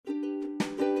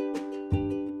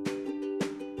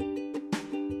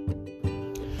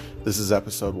This is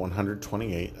episode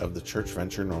 128 of the Church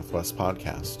Venture Northwest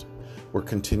podcast. We're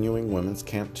continuing Women's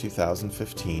Camp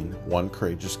 2015, One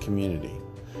Courageous Community.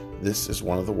 This is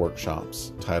one of the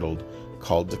workshops titled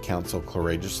Called to Counsel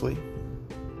Courageously.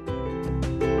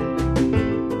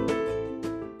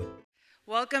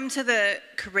 Welcome to the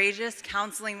Courageous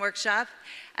Counseling Workshop.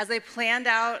 As I planned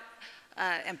out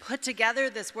and put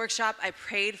together this workshop, I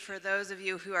prayed for those of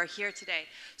you who are here today.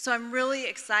 So I'm really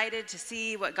excited to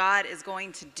see what God is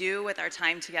going to do with our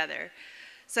time together.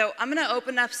 So I'm going to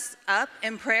open us up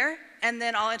in prayer, and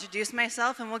then I'll introduce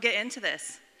myself, and we'll get into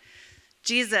this.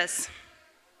 Jesus,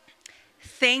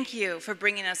 thank you for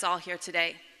bringing us all here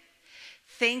today.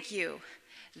 Thank you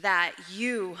that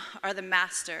you are the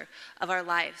master of our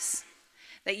lives,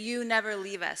 that you never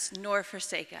leave us nor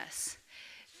forsake us.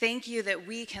 Thank you that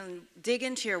we can dig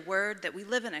into your word, that we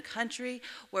live in a country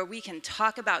where we can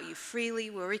talk about you freely,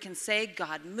 where we can say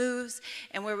God moves,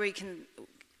 and where we can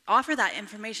offer that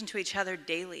information to each other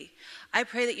daily. I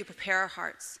pray that you prepare our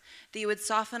hearts, that you would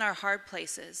soften our hard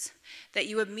places, that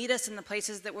you would meet us in the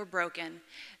places that we're broken,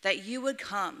 that you would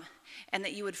come and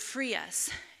that you would free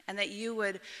us, and that you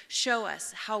would show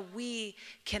us how we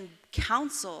can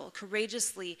counsel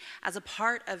courageously as a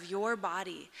part of your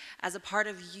body, as a part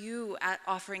of you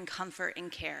offering comfort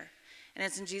and care. And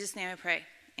it's in Jesus' name I pray.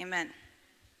 Amen.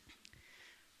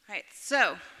 All right,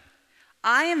 so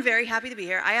I am very happy to be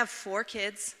here. I have 4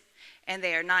 kids, and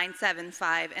they are 9, 7,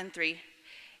 5, and 3.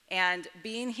 And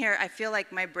being here, I feel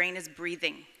like my brain is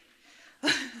breathing.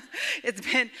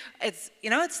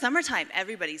 It's summertime.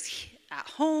 Everybody's at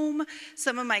home.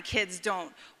 Some of my kids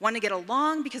don't want to get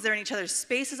along because they're in each other's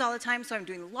spaces all the time, so I'm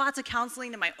doing lots of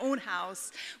counseling in my own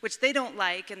house, which they don't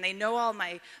like, and they know all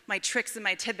my tricks and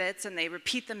my tidbits, and they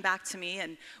repeat them back to me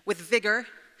and with vigor.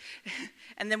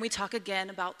 And then we talk again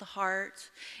about the heart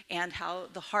and how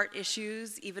the heart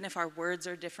issues, even if our words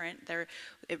are different,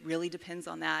 it really depends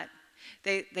on that.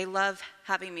 They love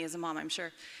having me as a mom, I'm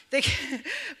sure.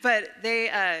 But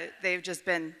they've just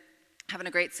been having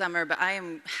a great summer, but I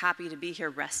am happy to be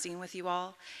here resting with you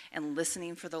all and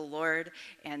listening for the Lord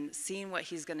and seeing what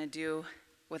he's going to do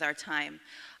with our time.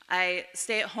 I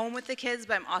stay at home with the kids,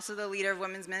 but I'm also the leader of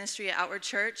women's ministry at Outward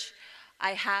Church. I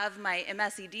have my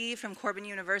MSED from Corbin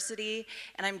University,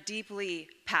 and I'm deeply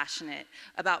passionate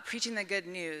about preaching the good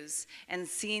news and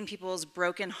seeing people's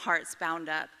broken hearts bound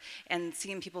up and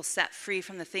seeing people set free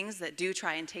from the things that do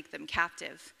try and take them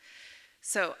captive.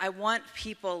 So I want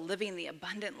people living the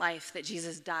abundant life that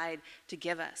Jesus died to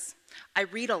give us. I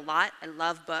read a lot. I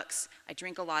love books. I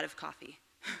drink a lot of coffee.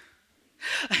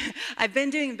 I've been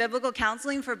doing biblical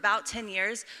counseling for about 10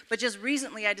 years, but just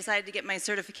recently I decided to get my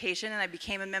certification, and I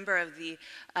became a member of the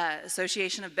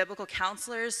Association of Biblical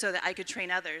Counselors so that I could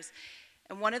train others.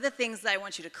 And one of the things that I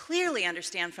want you to clearly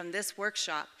understand from this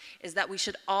workshop is that we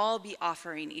should all be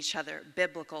offering each other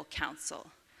biblical counsel.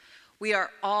 We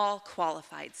are all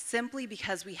qualified simply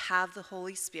because we have the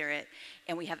Holy Spirit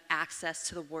and we have access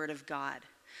to the Word of God.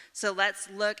 So let's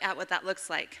look at what that looks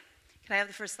like. Can I have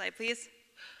the first slide, please?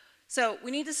 So we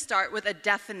need to start with a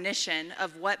definition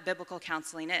of what biblical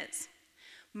counseling is.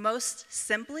 Most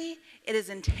simply, it is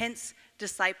intense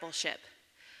discipleship.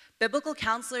 Biblical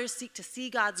counselors seek to see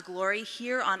God's glory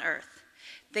here on earth.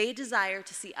 They desire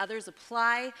to see others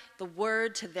apply the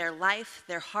Word to their life,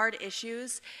 their hard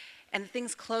issues, and the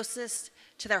things closest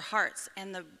to their hearts,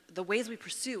 and the ways we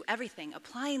pursue everything,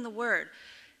 applying the Word.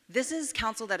 This is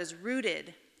counsel that is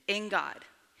rooted in God.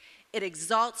 It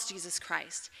exalts Jesus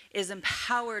Christ, it is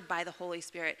empowered by the Holy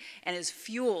Spirit, and is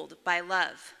fueled by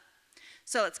love.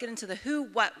 So let's get into the who,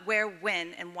 what, where,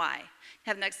 when, and why.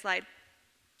 Have the next slide.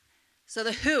 So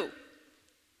the who,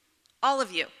 all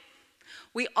of you.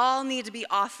 We all need to be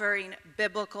offering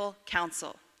biblical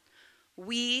counsel.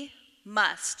 We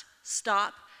must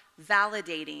stop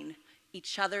validating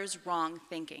each other's wrong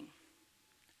thinking.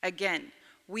 Again,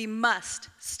 we must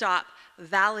stop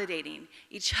validating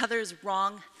each other's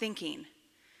wrong thinking.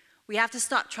 We have to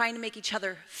stop trying to make each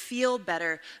other feel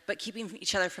better, but keeping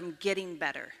each other from getting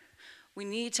better. We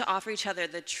need to offer each other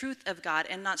the truth of God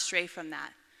and not stray from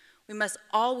that. We must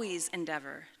always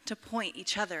endeavor to point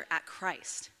each other at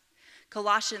Christ.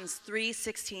 Colossians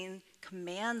 3:16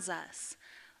 commands us,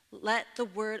 let the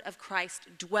word of Christ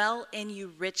dwell in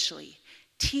you richly,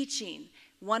 teaching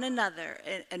one another,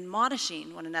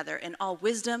 admonishing one another in all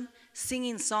wisdom,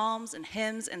 singing psalms and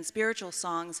hymns and spiritual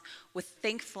songs with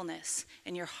thankfulness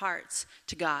in your hearts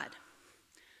to God.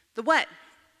 The what?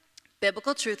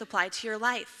 Biblical truth applied to your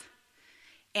life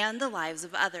and the lives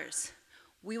of others.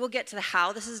 We will get to the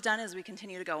how this is done as we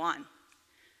continue to go on.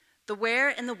 The where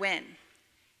and the when.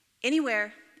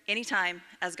 Anywhere, anytime,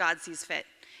 as God sees fit.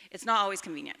 It's not always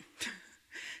convenient.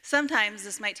 Sometimes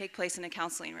this might take place in a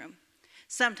counseling room,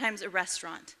 sometimes a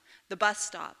restaurant, the bus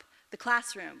stop, the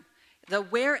classroom,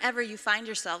 wherever you find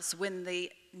yourselves when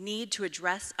the need to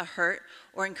address a hurt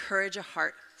or encourage a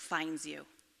heart finds you.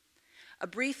 A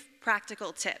brief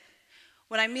practical tip.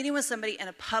 When I'm meeting with somebody in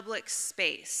a public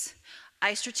space,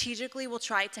 I strategically will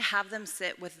try to have them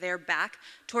sit with their back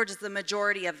towards the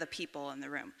majority of the people in the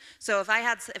room. So if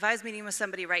I was meeting with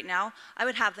somebody right now, I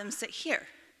would have them sit here.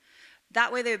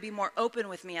 That way they would be more open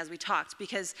with me as we talked,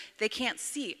 because they can't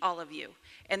see all of you,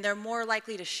 and they're more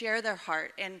likely to share their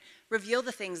heart and reveal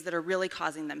the things that are really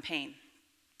causing them pain.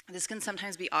 This can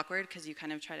sometimes be awkward because you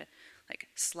kind of try to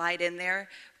slide in there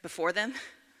before them,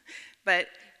 but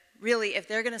really, if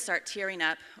they're going to start tearing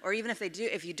up, or even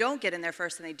if you don't get in there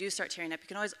first and they do start tearing up, you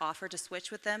can always offer to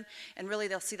switch with them, and really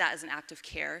they'll see that as an act of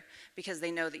care because they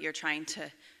know that you're trying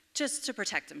to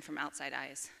protect them from outside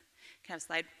eyes. Can I have a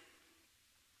slide?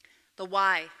 The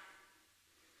why.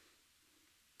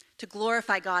 To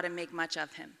glorify God and make much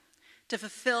of him, to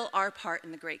fulfill our part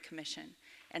in the Great Commission,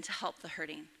 and to help the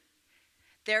hurting.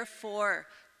 Therefore,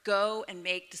 go and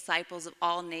make disciples of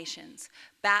all nations,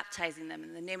 baptizing them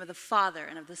in the name of the Father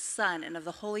and of the Son and of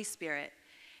the Holy Spirit,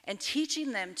 and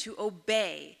teaching them to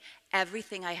obey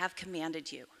everything I have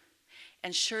commanded you.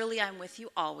 And surely I'm with you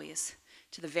always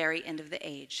to the very end of the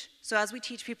age. So as we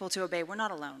teach people to obey, we're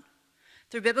not alone.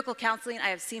 Through biblical counseling, I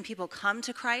have seen people come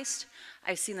to Christ,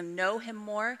 I've seen them know him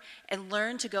more, and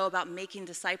learn to go about making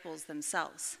disciples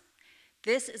themselves.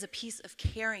 This is a piece of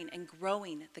caring and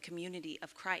growing the community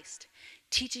of Christ,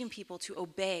 teaching people to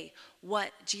obey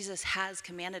what Jesus has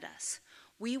commanded us.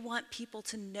 We want people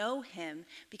to know him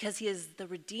because he is the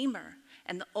Redeemer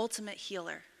and the ultimate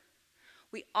healer.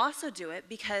 We also do it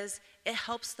because it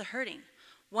helps the hurting.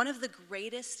 One of the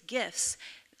greatest gifts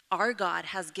our God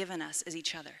has given us is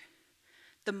each other.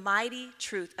 The mighty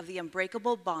truth of the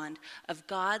unbreakable bond of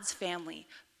God's family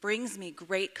brings me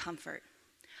great comfort.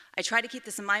 I try to keep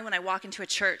this in mind when I walk into a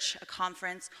church, a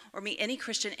conference, or meet any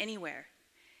Christian anywhere.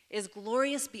 It is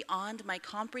glorious beyond my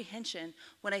comprehension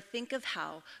when I think of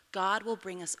how God will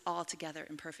bring us all together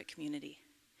in perfect community.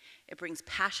 It brings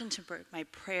passion to my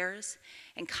prayers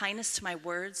and kindness to my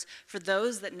words for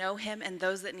those that know him and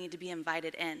those that need to be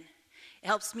invited in. It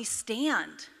helps me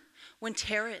stand when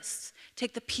terrorists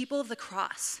take the people of the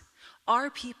cross, our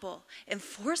people, and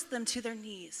force them to their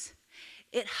knees.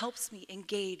 It helps me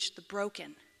engage the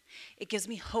broken. It gives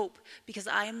me hope because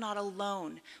I am not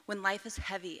alone when life is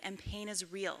heavy and pain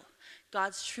is real.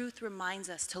 God's truth reminds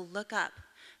us to look up,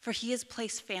 for he has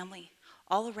placed family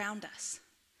all around us.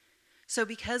 So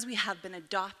because we have been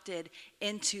adopted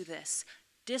into this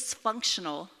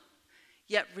dysfunctional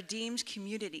yet redeemed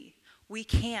community, we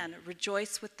can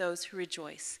rejoice with those who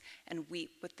rejoice and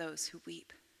weep with those who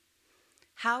weep.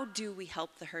 How do we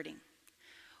help the hurting?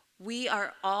 We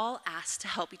are all asked to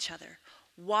help each other,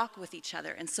 walk with each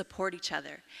other, and support each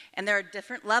other. And there are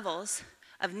different levels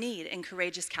of need in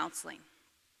courageous counseling.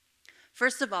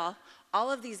 First of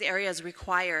all of these areas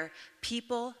require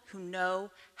people who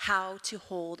know how to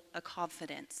hold a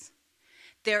confidence.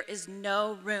 There is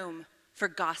no room for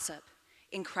gossip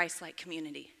in Christ-like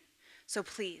community. So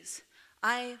please,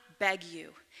 I beg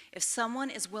you, if someone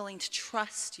is willing to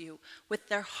trust you with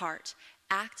their heart,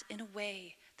 act in a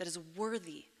way that is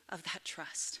worthy of that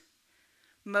trust.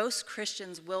 Most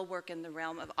Christians will work in the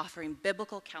realm of offering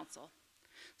biblical counsel.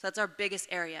 So that's our biggest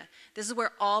area. This is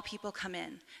where all people come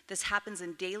in. This happens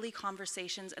in daily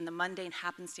conversations and the mundane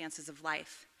happenstances of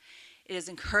life. It is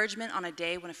encouragement on a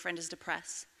day when a friend is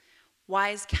depressed,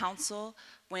 wise counsel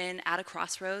when at a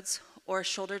crossroads, or a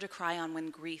shoulder to cry on when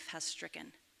grief has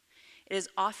stricken. It is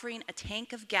offering a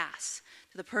tank of gas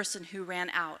to the person who ran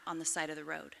out on the side of the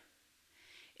road.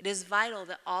 It is vital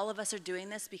that all of us are doing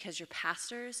this because your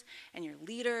pastors and your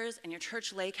leaders and your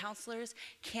church lay counselors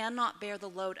cannot bear the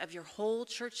load of your whole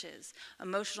church's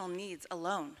emotional needs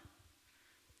alone.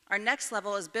 Our next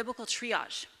level is biblical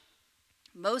triage.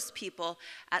 Most people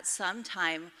at some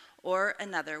time or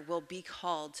another will be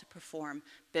called to perform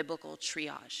biblical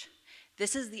triage.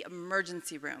 This is the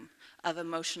emergency room of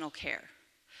emotional care.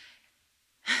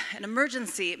 An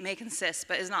emergency may consist,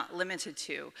 but is not limited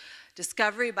to,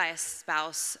 discovery by a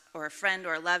spouse or a friend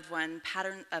or a loved one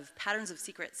patterns of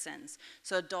secret sins.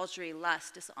 So adultery,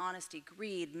 lust, dishonesty,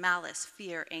 greed, malice,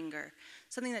 fear, anger.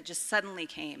 Something that just suddenly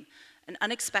came. An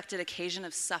unexpected occasion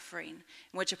of suffering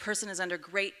in which a person is under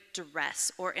great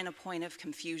duress or in a point of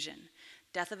confusion.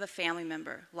 Death of a family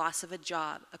member, loss of a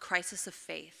job, a crisis of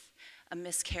faith, a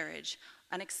miscarriage,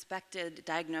 unexpected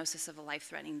diagnosis of a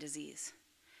life-threatening disease.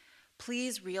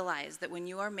 Please realize that when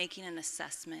you are making an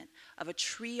assessment of a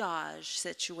triage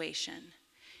situation,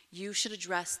 you should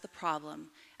address the problem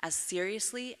as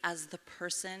seriously as the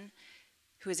person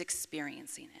who is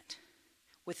experiencing it,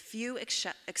 with few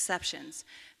exceptions,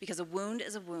 because a wound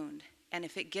is a wound, and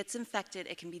if it gets infected,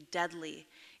 it can be deadly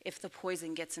if the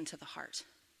poison gets into the heart.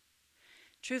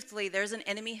 Truthfully, there's an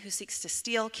enemy who seeks to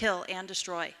steal, kill, and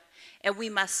destroy, and we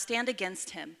must stand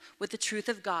against him with the truth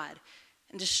of God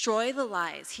and destroy the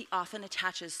lies he often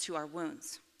attaches to our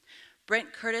wounds.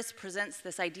 Brent Curtis presents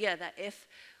this idea that if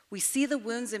we see the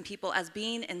wounds in people as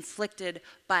being inflicted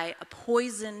by a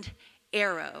poisoned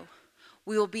arrow,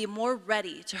 we will be more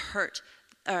ready to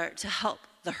help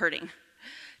the hurting,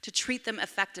 to treat them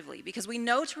effectively, because we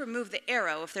know to remove the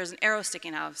arrow if there's an arrow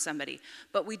sticking out of somebody,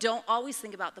 but we don't always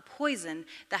think about the poison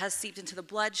that has seeped into the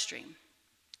bloodstream.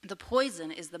 The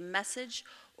poison is the message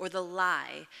or the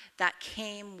lie that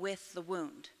came with the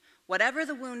wound. Whatever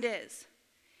the wound is,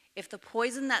 if the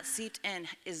poison that seeped in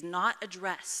is not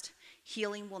addressed,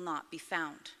 healing will not be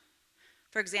found.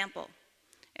 For example,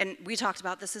 and we talked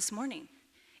about this morning,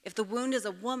 if the wound is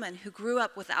a woman who grew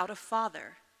up without a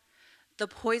father, the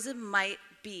poison might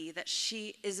be that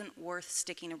she isn't worth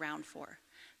sticking around for.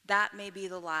 That may be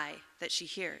the lie that she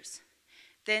hears.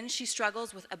 Then she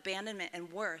struggles with abandonment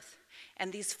and worth,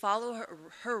 and these follow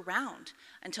her around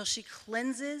until she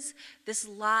cleanses this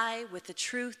lie with the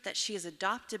truth that she is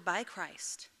adopted by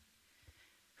Christ,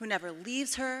 who never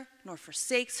leaves her nor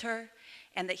forsakes her,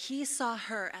 and that he saw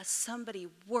her as somebody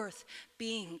worth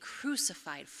being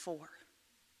crucified for.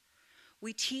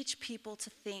 We teach people to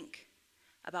think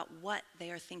about what they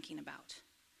are thinking about,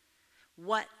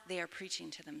 what they are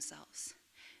preaching to themselves.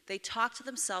 They talk to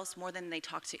themselves more than they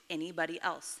talk to anybody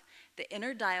else. The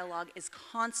inner dialogue is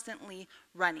constantly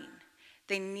running.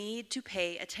 They need to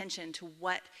pay attention to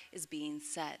what is being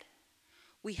said.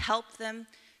 We help them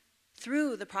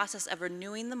through the process of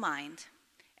renewing the mind,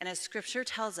 and as Scripture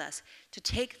tells us, to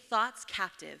take thoughts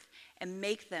captive and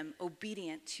make them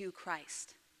obedient to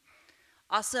Christ.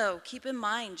 Also, keep in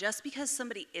mind, just because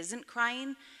somebody isn't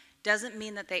crying doesn't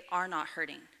mean that they are not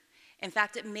hurting. In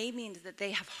fact, it may mean that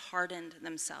they have hardened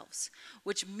themselves,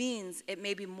 which means it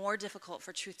may be more difficult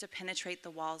for truth to penetrate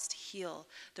the walls to heal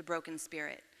the broken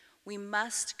spirit. We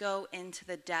must go into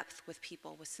the depth with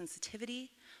people with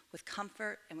sensitivity, with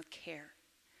comfort, and with care.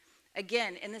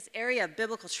 Again, in this area of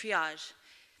biblical triage,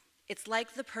 it's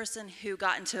like the person who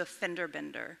got into a fender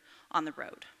bender on the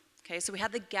road. Okay, so we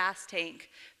have the gas tank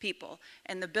people,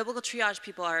 and the biblical triage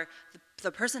people are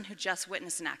the person who just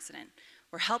witnessed an accident.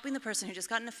 We're helping the person who just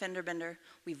got in a fender bender.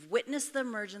 We've witnessed the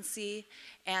emergency,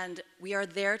 and we are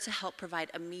there to help provide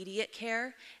immediate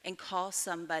care and call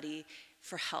somebody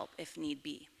for help if need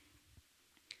be.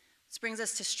 This brings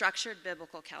us to structured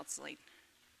biblical counseling.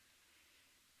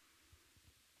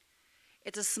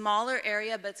 It's a smaller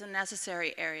area, but it's a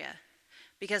necessary area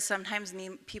because sometimes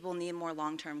people need more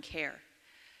long-term care.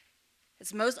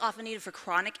 It's most often needed for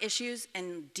chronic issues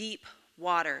and deep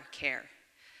water care.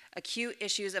 Acute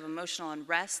issues of emotional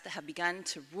unrest that have begun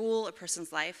to rule a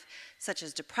person's life, such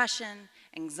as depression,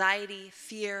 anxiety,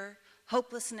 fear,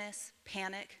 hopelessness,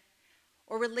 panic,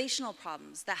 or relational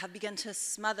problems that have begun to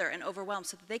smother and overwhelm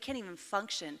so that they can't even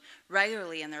function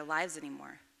regularly in their lives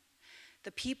anymore.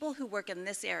 The people who work in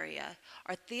this area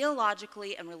are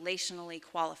theologically and relationally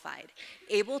qualified,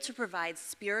 able to provide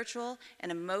spiritual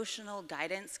and emotional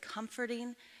guidance,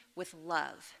 comforting with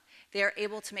love. They are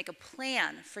able to make a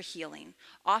plan for healing,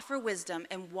 offer wisdom,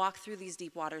 and walk through these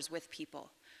deep waters with people.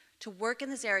 To work in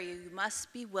this area, you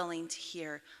must be willing to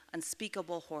hear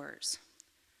unspeakable horrors,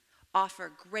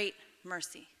 offer great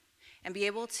mercy, and be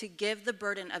able to give the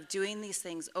burden of doing these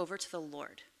things over to the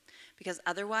Lord, because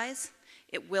otherwise,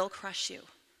 it will crush you.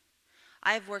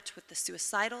 I have worked with the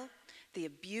suicidal, the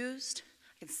abused.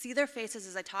 I can see their faces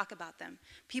as I talk about them.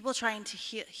 People trying to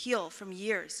heal from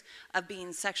years of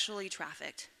being sexually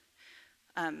trafficked.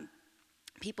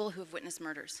 People who have witnessed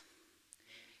murders.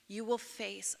 You will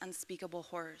face unspeakable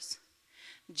horrors.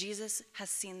 Jesus has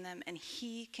seen them, and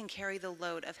he can carry the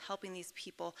load of helping these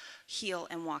people heal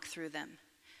and walk through them.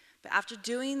 But after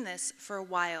doing this for a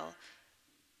while,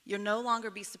 you'll no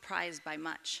longer be surprised by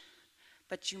much.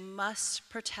 But you must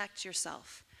protect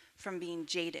yourself from being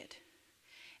jaded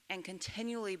and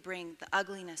continually bring the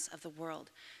ugliness of the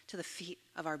world to the feet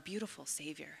of our beautiful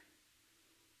Savior.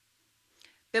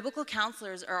 Biblical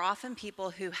counselors are often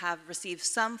people who have received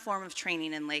some form of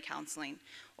training in lay counseling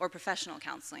or professional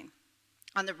counseling.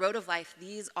 On the road of life,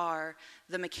 these are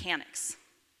the mechanics.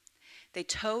 They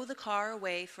tow the car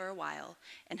away for a while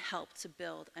and help to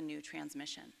build a new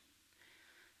transmission.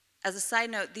 As a side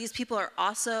note, these people are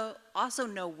also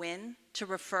know when to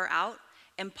refer out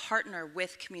and partner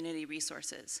with community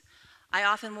resources. I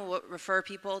often will refer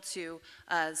people to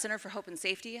Center for Hope and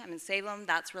Safety. I'm in Salem.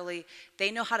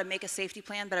 They know how to make a safety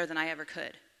plan better than I ever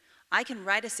could. I can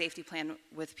write a safety plan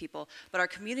with people, but our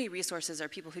community resources are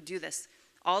people who do this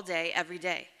all day, every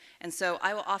day. And so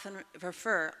I will often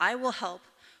I will help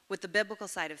with the biblical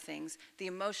side of things, the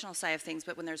emotional side of things,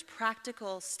 but when there's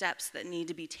practical steps that need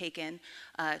to be taken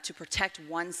to protect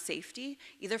one's safety,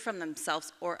 either from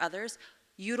themselves or others,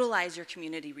 utilize your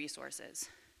community resources.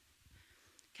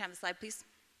 Can I have the slide, please?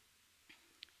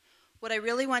 What I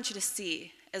really want you to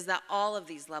see is that all of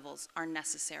these levels are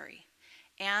necessary,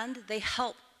 and they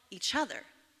help each other.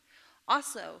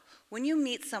 Also, when you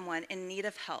meet someone in need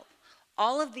of help,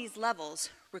 all of these levels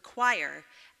require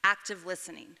active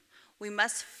listening. We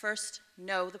must first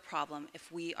know the problem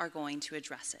if we are going to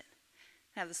address it.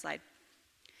 Can I have the slide?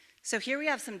 So here we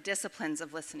have some disciplines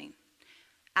of listening.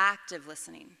 Active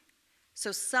listening.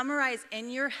 So summarize in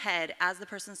your head as the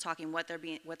person's talking what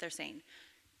they're saying.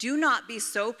 Do not be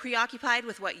so preoccupied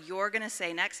with what you're going to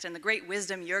say next and the great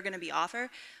wisdom you're going to be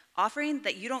offering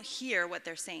that you don't hear what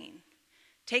they're saying.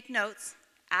 Take notes,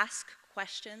 ask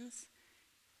questions,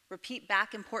 repeat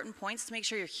back important points to make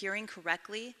sure you're hearing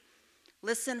correctly.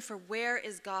 Listen for where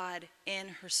is God in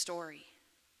her story.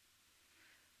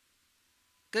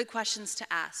 Good questions to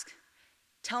ask.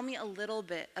 Tell me a little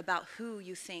bit about who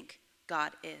you think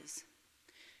God is.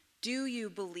 Do you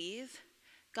believe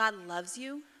God loves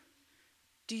you?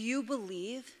 Do you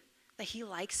believe that he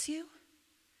likes you?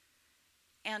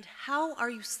 And how are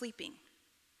you sleeping?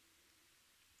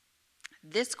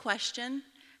 This question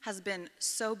has been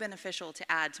so beneficial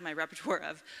to add to my repertoire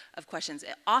of questions.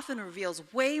 It often reveals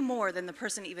way more than the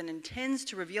person even intends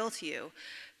to reveal to you,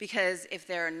 because if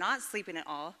they're not sleeping at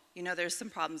all, you know there's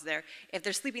some problems there. If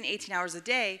they're sleeping 18 hours a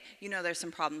day, you know there's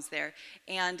some problems there.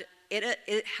 And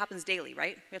it happens daily,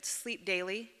 right? We have to sleep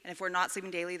daily, and if we're not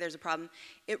sleeping daily, there's a problem.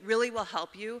 It really will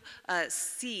help you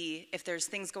see if there's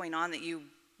things going on that you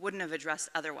wouldn't have addressed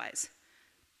otherwise.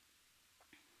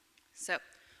 So,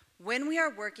 when we are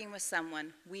working with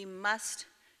someone, we must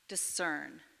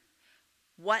discern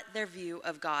what their view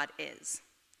of God is,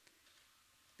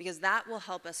 because that will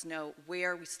help us know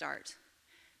where we start.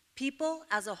 People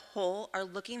as a whole are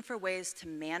looking for ways to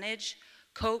manage,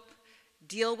 cope,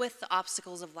 deal with the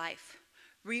obstacles of life.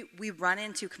 We run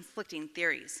into conflicting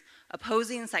theories,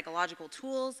 opposing psychological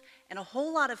tools, and a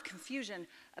whole lot of confusion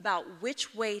about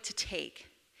which way to take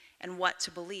and what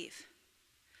to believe.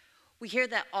 We hear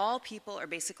that all people are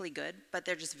basically good, but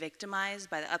they're just victimized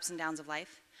by the ups and downs of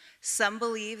life. Some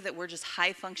believe that we're just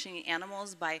high-functioning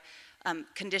animals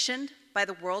conditioned by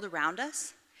the world around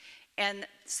us. And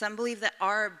some believe that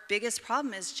our biggest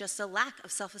problem is just a lack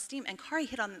of self-esteem. And Kari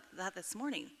hit on that this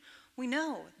morning. We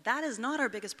know that is not our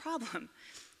biggest problem.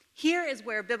 Here is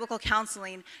where biblical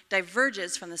counseling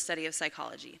diverges from the study of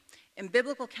psychology. In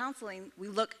biblical counseling, we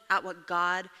look at what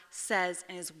God says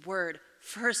in his word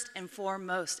first and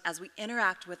foremost as we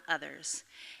interact with others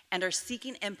and are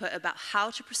seeking input about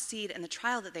how to proceed in the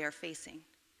trial that they are facing.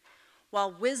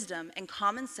 While wisdom and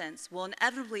common sense will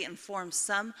inevitably inform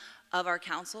some of our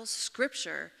counsels,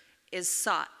 Scripture is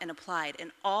sought and applied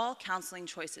in all counseling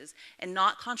choices and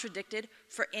not contradicted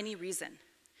for any reason.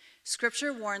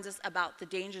 Scripture warns us about the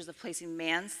dangers of placing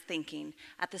man's thinking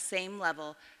at the same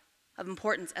level of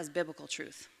importance as biblical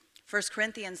truth. 1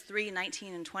 Corinthians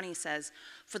 3:19 and 20 says,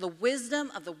 "For the wisdom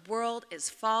of the world is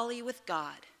folly with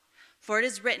God. For it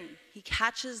is written, he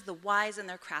catches the wise in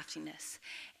their craftiness.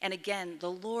 And again,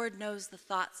 the Lord knows the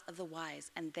thoughts of the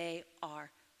wise, and they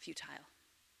are futile."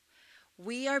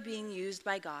 We are being used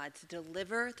by God to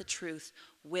deliver the truth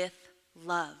with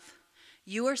love.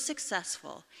 You are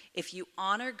successful if you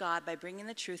honor God by bringing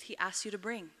the truth he asks you to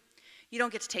bring. You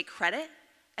don't get to take credit,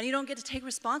 and you don't get to take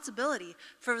responsibility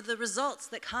for the results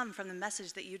that come from the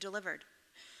message that you delivered.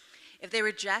 If they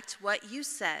reject what you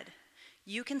said,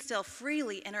 you can still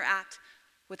freely interact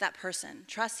with that person,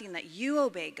 trusting that you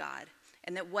obey God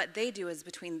and that what they do is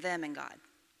between them and God.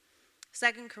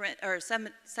 2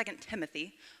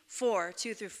 Timothy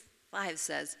 4:2-5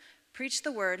 says, "Preach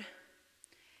the word,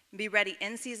 and be ready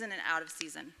in season and out of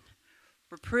season.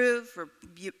 Reprove,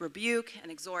 rebuke,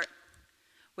 and exhort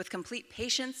with complete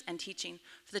patience and teaching.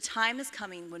 For the time is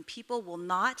coming when people will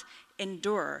not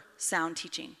endure sound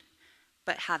teaching,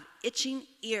 but have itching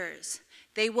ears.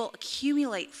 They will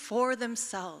accumulate for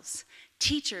themselves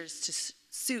teachers to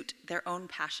suit their own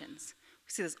passions."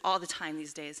 We see this all the time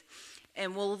these days.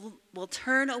 "And will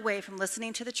turn away from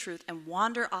listening to the truth and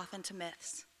wander off into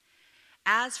myths.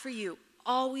 As for you,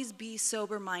 always be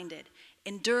sober-minded,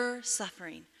 endure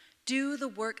suffering, do the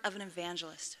work of an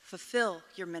evangelist, fulfill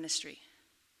your ministry."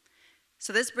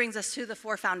 So this brings us to the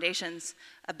 4 foundations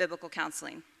of biblical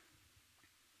counseling.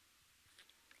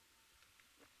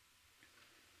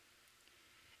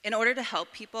 In order to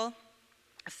help people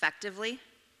effectively,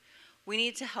 we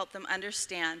need to help them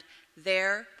understand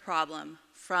their problem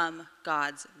from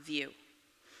God's view.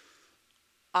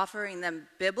 Offering them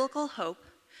biblical hope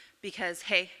because,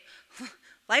 hey,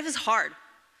 life is hard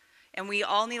and we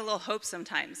all need a little hope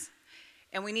sometimes.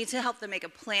 And we need to help them make a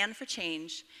plan for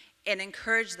change and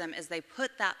encourage them as they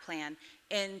put that plan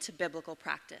into biblical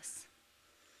practice.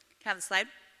 Can I have the slide?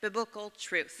 Biblical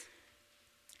truth.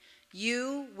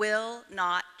 You will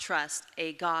not trust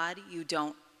a God you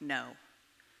don't know.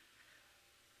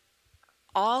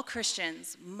 All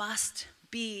Christians must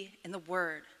be in the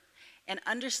Word and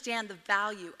understand the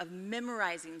value of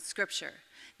memorizing Scripture.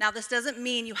 Now, this doesn't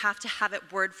mean you have to have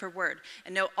it word for word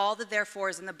and know all the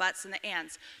therefores and the buts and the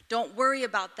ands. Don't worry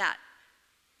about that.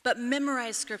 But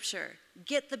memorize Scripture.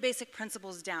 Get the basic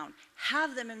principles down.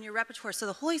 Have them in your repertoire so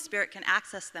the Holy Spirit can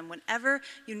access them whenever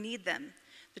you need them.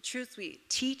 The truths we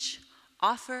teach,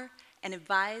 offer, and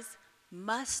advise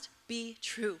must be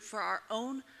true for our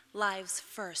own lives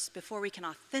first before we can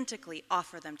authentically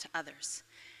offer them to others.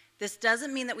 This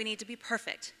doesn't mean that we need to be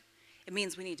perfect. It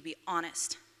means we need to be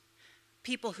honest.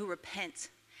 People who repent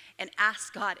and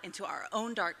ask God into our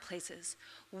own dark places.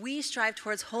 We strive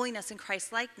towards holiness and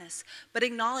Christ-likeness, but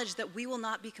acknowledge that we will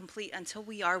not be complete until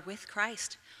we are with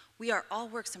Christ. We are all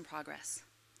works in progress.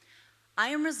 I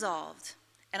am resolved,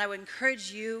 and I would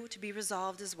encourage you to be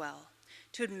resolved as well,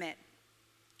 to admit,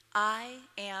 I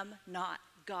am not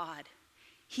God.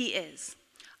 He is.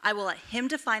 I will let him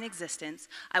define existence.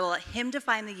 I will let him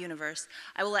define the universe.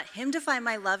 I will let him define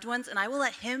my loved ones, and I will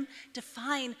let him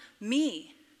define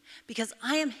me. Because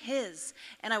I am his,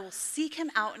 and I will seek him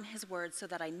out in his word so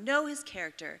that I know his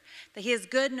character, that he is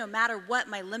good no matter what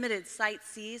my limited sight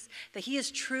sees, that he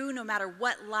is true no matter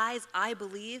what lies I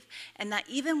believe, and that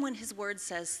even when his word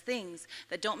says things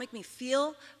that don't make me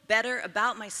feel better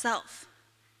about myself,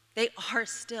 they are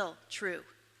still true.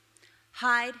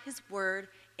 Hide his word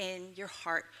in your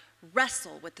heart.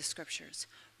 Wrestle with the scriptures.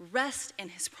 Rest in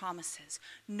his promises.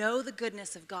 Know the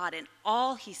goodness of God in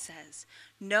all he says.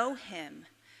 Know him.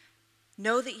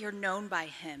 Know that you're known by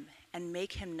him and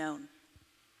make him known.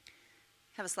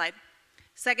 Have a slide.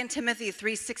 2 Timothy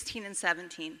 3:16 and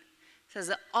 17 says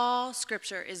that all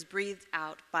scripture is breathed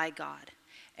out by God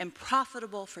and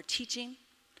profitable for teaching,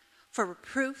 for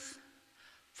reproof,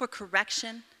 for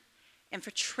correction, and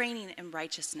for training in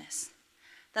righteousness,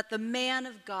 that the man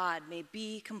of God may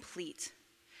be complete,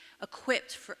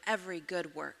 equipped for every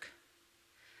good work.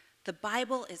 The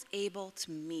Bible is able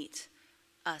to meet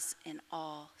us in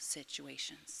all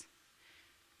situations.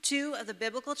 Two of the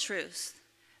biblical truths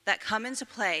that come into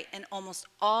play in almost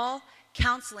all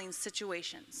counseling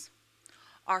situations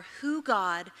are who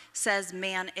God says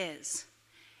man is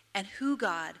and who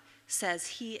God says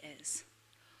he is.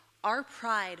 Our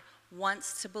pride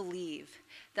wants to believe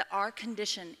that our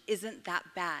condition isn't that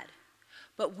bad,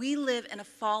 but we live in a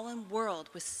fallen world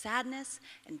with sadness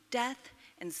and death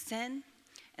and sin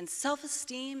and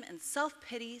self-esteem and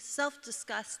self-pity,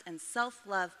 self-disgust and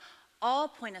self-love all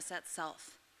point us at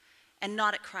self and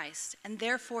not at Christ, and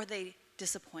therefore they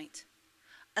disappoint.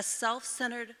 A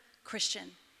self-centered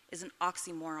Christian is an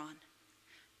oxymoron.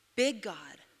 Big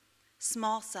God,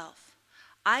 small self,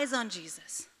 eyes on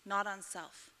Jesus, not on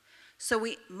self. So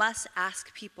we must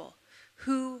ask people,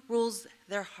 who rules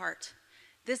their heart?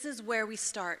 This is where we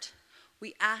start.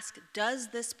 We ask, does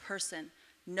this person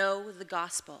know the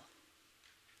gospel?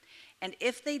 And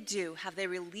if they do, have they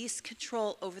released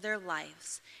control over their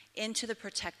lives into the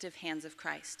protective hands of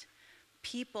Christ?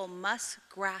 People must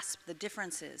grasp the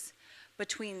differences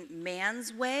between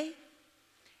man's way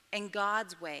and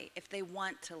God's way if they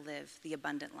want to live the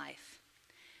abundant life.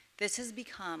 This has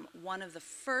become one of the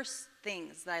first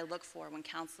things that I look for when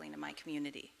counseling in my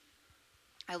community.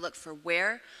 I look for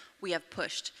where we have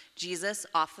pushed Jesus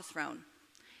off the throne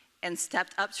and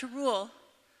stepped up to rule,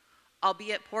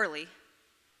 albeit poorly,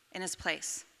 in his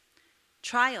place.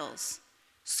 Trials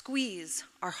squeeze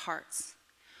our hearts.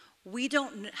 We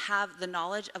don't have the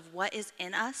knowledge of what is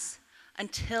in us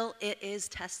until it is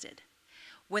tested.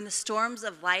 When the storms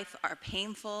of life are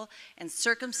painful and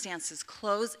circumstances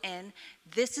close in,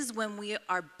 this is when we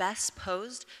are best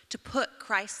posed to put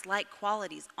Christ-like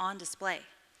qualities on display.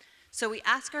 So we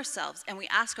ask ourselves and we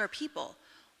ask our people,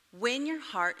 when your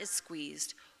heart is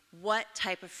squeezed, what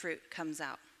type of fruit comes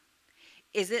out?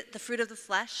 Is it the fruit of the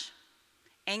flesh,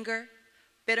 anger,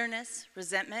 bitterness,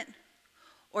 resentment?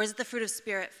 Or is it the fruit of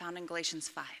spirit found in Galatians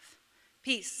 5?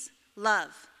 Peace,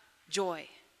 love, joy,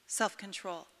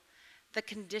 self-control. The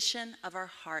condition of our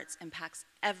hearts impacts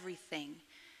everything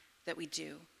that we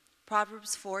do.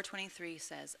 Proverbs 4:23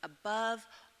 says, above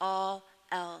all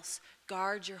else,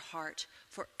 guard your heart,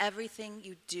 for everything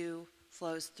you do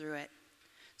flows through it.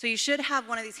 So you should have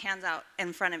one of these hands out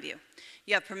in front of you.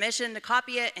 You have permission to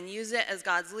copy it and use it as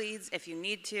God's leads if you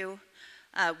need to.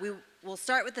 We will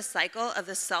start with the cycle of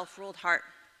the self-ruled heart.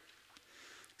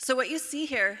 So what you see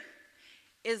here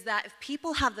is that if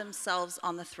people have themselves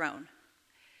on the throne,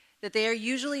 that they are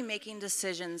usually making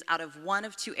decisions out of one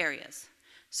of two areas.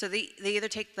 So they either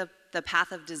take the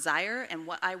path of desire and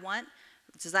what I want,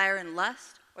 desire and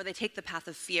lust, or they take the path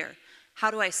of fear.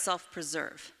 How do I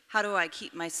self-preserve? How do I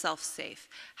keep myself safe?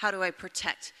 How do I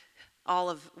protect all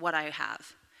of what I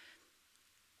have?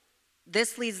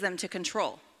 This leads them to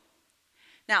control.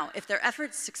 Now, if their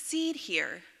efforts succeed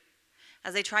here,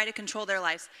 as they try to control their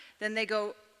lives, then they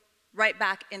go right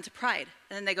back into pride,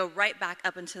 and then they go right back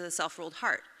up into the self-ruled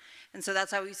heart. And so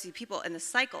that's how we see people in the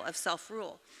cycle of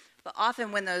self-rule. But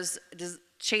often when those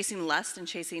chasing lust and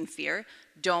chasing fear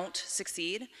don't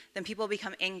succeed, then people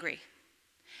become angry.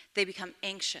 They become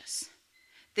anxious.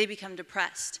 They become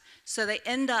depressed. So they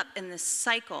end up in this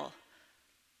cycle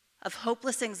of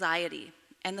hopeless anxiety,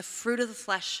 and the fruit of the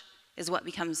flesh is what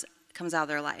comes out of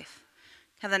their life.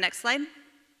 Have the next slide.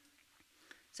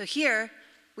 So here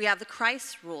we have the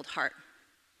Christ-ruled heart.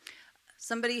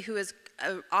 Somebody who is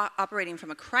operating from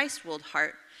a Christ-ruled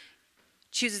heart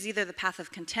chooses either the path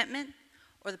of contentment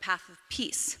or the path of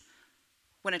peace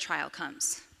when a trial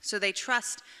comes. So they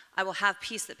trust, I will have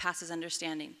peace that passes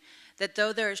understanding. That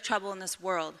though there is trouble in this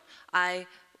world, I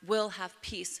will have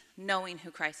peace knowing who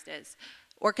Christ is.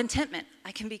 Or contentment,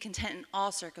 I can be content in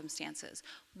all circumstances,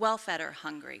 well-fed or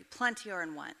hungry, plenty or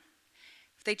in want.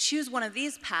 If they choose one of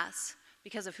these paths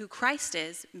because of who Christ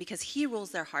is, because he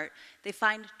rules their heart, they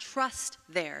find trust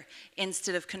there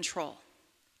instead of control.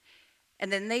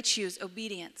 And then they choose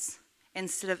obedience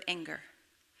instead of anger,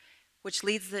 which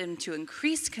leads them to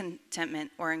increased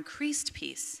contentment or increased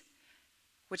peace,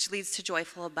 which leads to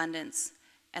joyful abundance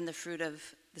and the fruit of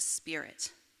the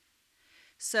Spirit.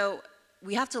 So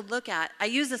we have to look at, I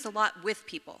use this a lot with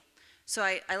people. So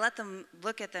I let them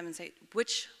look at them and say,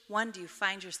 which one do you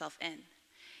find yourself in?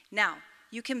 Now,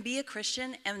 you can be a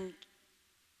Christian and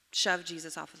shove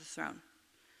Jesus off of the throne.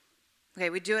 Okay,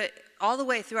 we do it all the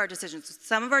way through our decisions.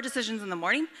 Some of our decisions in the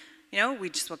morning, we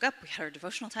just woke up, we had our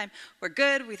devotional time, we're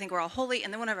good, we think we're all holy,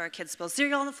 and then whenever our kids spill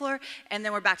cereal on the floor, and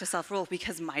then we're back to self-rule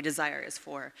because my desire is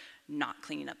for not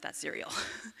cleaning up that cereal.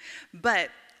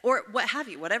 Or what have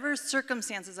you, whatever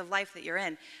circumstances of life that you're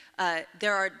in,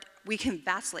 we can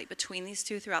vacillate between these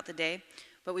two throughout the day,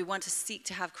 but we want to seek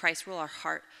to have Christ rule our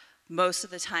heart most of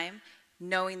the time,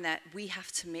 knowing that we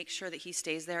have to make sure that he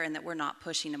stays there and that we're not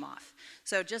pushing him off.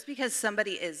 So just because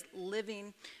somebody is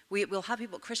living, we'll have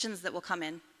people, Christians that will come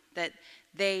in, that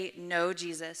they know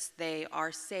Jesus, they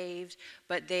are saved,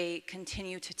 but they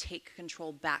continue to take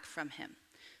control back from him.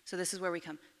 So this is where we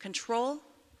come. Control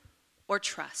or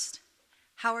trust?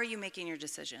 How are you making your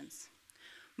decisions?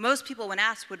 Most people, when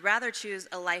asked, would rather choose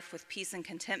a life with peace and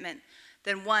contentment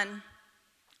than one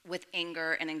with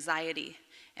anger and anxiety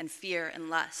and fear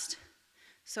and lust.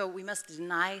 So we must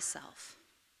deny self.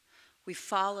 We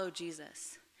follow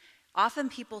Jesus. Often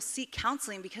people seek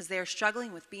counseling because they are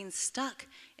struggling with being stuck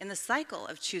in the cycle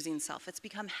of choosing self. It's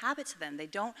become habit to them. They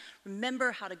don't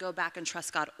remember how to go back and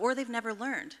trust God, or they've never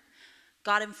learned.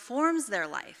 God informs their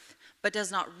life, but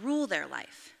does not rule their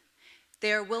life.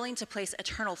 They are willing to place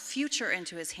eternal future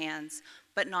into his hands,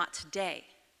 but not today.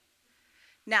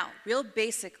 Now, real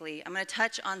basically, I'm going to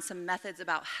touch on some methods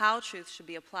about how truth should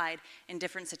be applied in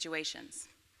different situations.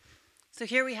 So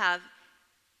here we have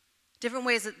different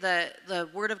ways that the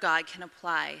Word of God can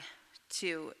apply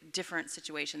to different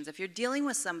situations. If you're dealing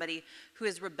with somebody who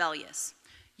is rebellious,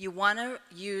 you want to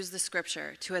use the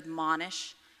Scripture to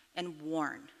admonish and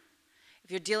warn. If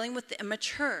you're dealing with the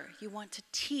immature, you want to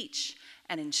teach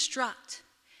and instruct.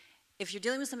 If you're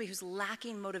dealing with somebody who's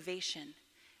lacking motivation,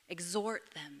 exhort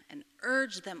them and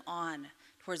urge them on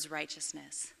towards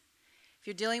righteousness. If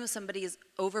you're dealing with somebody who's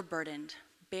overburdened,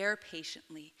 bear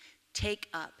patiently, take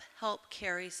up, help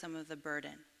carry some of the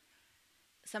burden.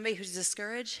 Somebody who's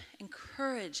discouraged,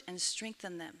 encourage and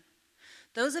strengthen them.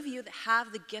 Those of you that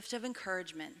have the gift of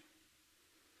encouragement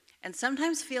and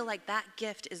sometimes feel like that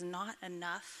gift is not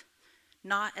enough,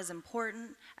 not as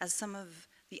important as some of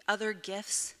the other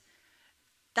gifts,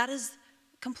 that is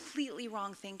completely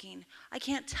wrong thinking. I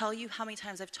can't tell you how many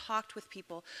times I've talked with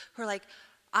people who are like,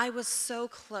 I was so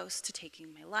close to taking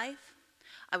my life.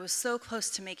 I was so close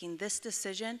to making this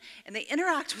decision. And they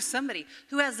interact with somebody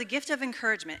who has the gift of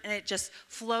encouragement, and it just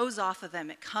flows off of them.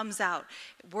 It comes out.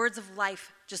 Words of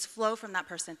life just flow from that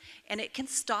person. And it can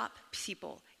stop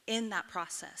people in that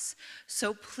process.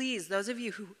 So please, those of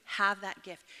you who have that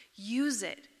gift, use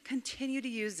it continue to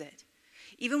use it.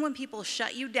 Even when people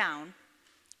shut you down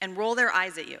and roll their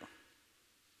eyes at you,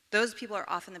 those people are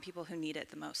often the people who need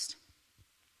it the most.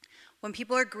 When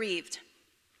people are grieved,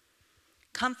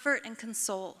 comfort and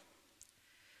console.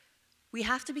 We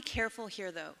have to be careful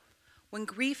here, though. When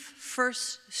grief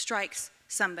first strikes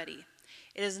somebody,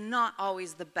 it is not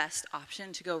always the best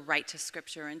option to go right to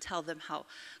Scripture and tell them how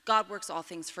God works all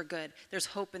things for good. There's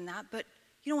hope in that, but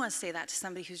you don't want to say that to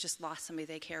somebody who's just lost somebody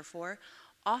they care for.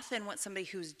 Often what somebody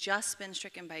who's just been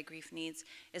stricken by grief needs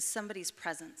is somebody's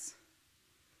presence.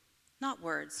 Not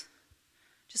words,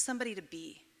 just somebody to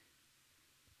be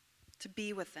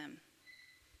with them.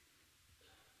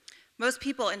 Most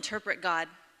people interpret God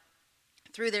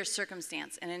through their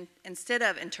circumstance, and instead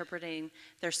of interpreting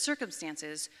their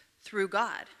circumstances through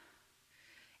God,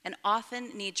 and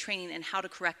often need training in how to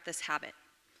correct this habit.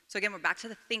 So again, we're back to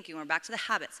the thinking, we're back to the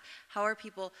habits. How are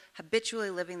people habitually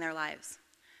living their lives?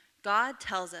 God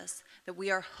tells us that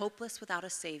we are hopeless without a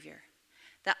Savior,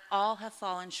 that all have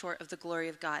fallen short of the glory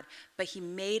of God, but He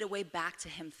made a way back to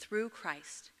Him through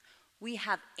Christ. We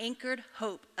have anchored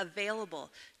hope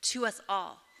available to us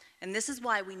all. And this is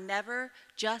why we never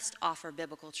just offer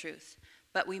biblical truth,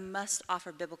 but we must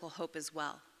offer biblical hope as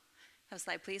well. Have a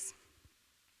slide, please.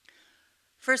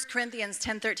 1 Corinthians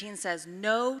 10:13 says,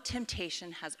 "No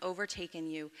temptation has overtaken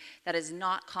you that is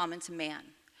not common to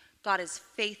man. God is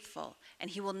faithful, and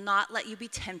He will not let you be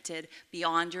tempted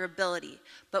beyond your ability.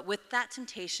 But with that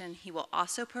temptation, He will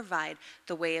also provide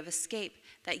the way of escape,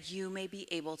 that you may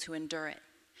be able to endure it."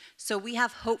 So we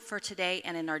have hope for today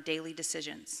and in our daily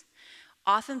decisions.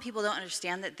 Often people don't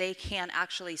understand that they can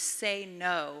actually say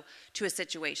no to a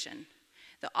situation.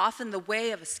 Often the way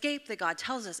of escape that God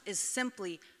tells us is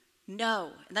simply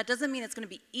no. And that doesn't mean it's going to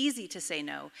be easy to say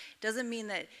no. It doesn't mean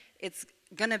that it's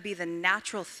going to be the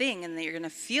natural thing and that you're going to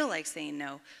feel like saying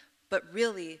no. But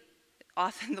really,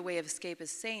 often the way of escape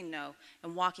is saying no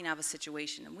and walking out of a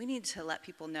situation. And we need to let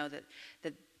people know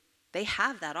that they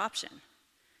have that option.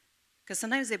 Because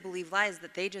sometimes they believe lies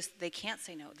that they can't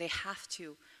say no. They have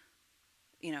to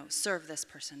serve this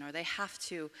person, or they have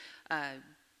to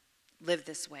live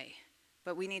this way.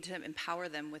 But we need to empower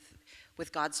them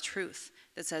with God's truth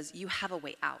that says, you have a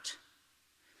way out.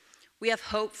 We have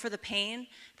hope for the pain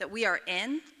that we are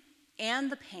in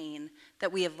and the pain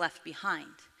that we have left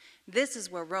behind. This is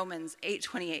where Romans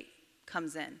 8:28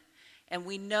 comes in. And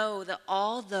we know that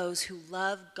all those who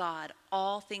love God,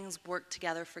 all things work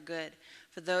together for good,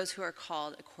 for those who are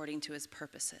called according to His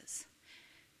purposes.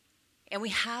 And we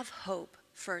have hope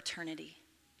for eternity,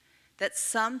 that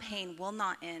some pain will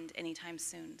not end anytime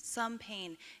soon. Some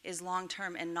pain is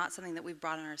long-term and not something that we've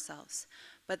brought on ourselves.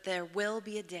 But there will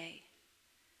be a day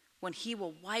when He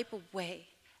will wipe away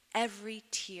every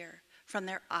tear from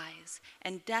their eyes,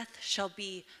 and death shall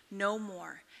be no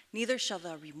more. Neither shall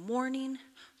there be mourning,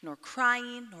 nor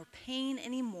crying, nor pain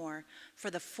anymore,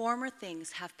 for the former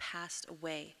things have passed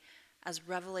away, as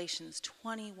Revelations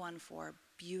 21:4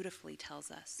 beautifully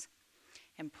tells us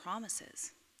and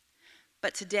promises.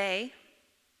 But today,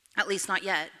 at least not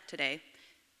yet today,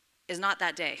 is not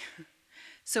that day.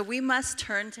 So we must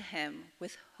turn to Him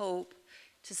with hope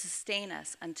to sustain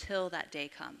us until that day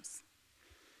comes.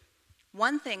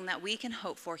 One thing that we can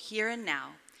hope for here and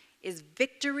now is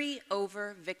victory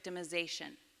over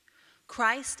victimization.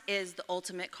 Christ is the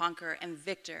ultimate conqueror and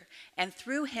victor, and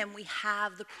through Him we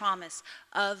have the promise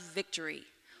of victory.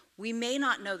 We may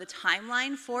not know the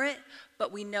timeline for it,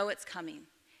 but we know it's coming.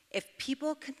 If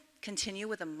people continue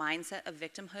with a mindset of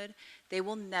victimhood, they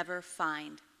will never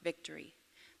find victory.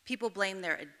 People blame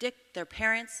their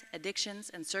parents, addictions,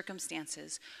 and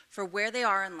circumstances for where they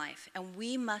are in life, and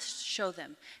we must show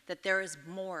them that there is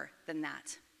more than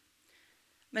that.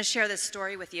 I'm going to share this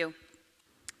story with you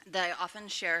that I often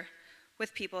share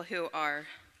with people who are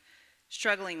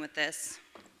struggling with this.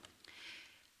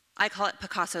 I call it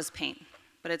Picasso's paint,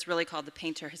 but it's really called the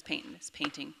painter, his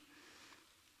painting.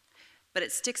 But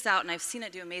it sticks out, and I've seen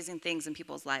it do amazing things in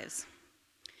people's lives.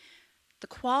 The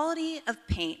quality of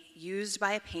paint used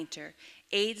by a painter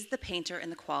aids the painter in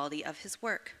the quality of his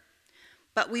work.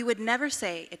 But we would never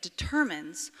say it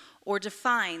determines or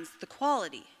defines the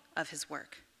quality of his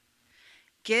work.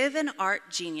 Give an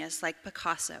art genius like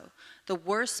Picasso the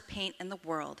worst paint in the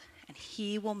world, and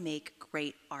he will make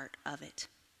great art of it.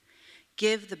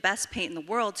 Give the best paint in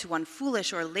the world to one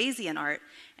foolish or lazy in art,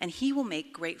 and he will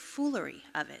make great foolery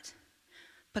of it.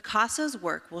 Picasso's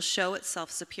work will show itself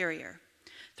superior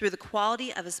through the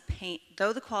quality of his paint,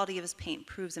 though the quality of his paint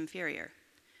proves inferior.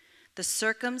 The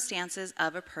circumstances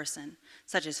of a person,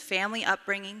 such as family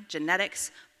upbringing,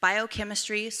 genetics,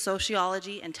 biochemistry,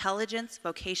 sociology, intelligence,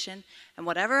 vocation, and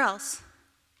whatever else,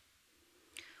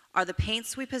 are the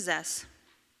paints we possess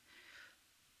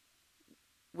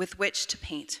with which to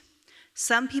paint.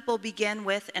 Some people begin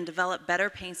with and develop better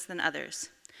paints than others.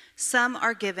 Some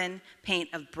are given paint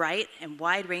of bright and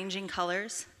wide-ranging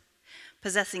colors,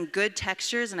 possessing good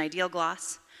textures and ideal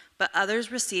gloss, but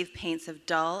others receive paints of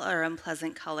dull or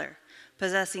unpleasant color,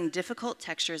 possessing difficult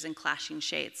textures and clashing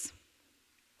shades.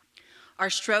 Our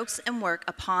strokes and work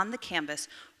upon the canvas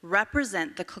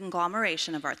represent the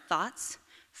conglomeration of our thoughts,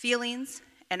 feelings,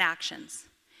 and actions.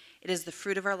 It is the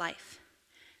fruit of our life.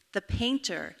 The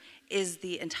painter is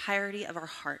the entirety of our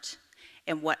heart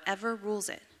and whatever rules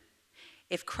it.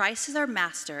 If Christ is our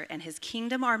master and his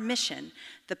kingdom our mission,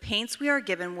 the paints we are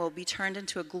given will be turned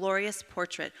into a glorious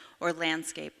portrait or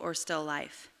landscape or still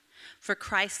life. For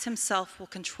Christ himself will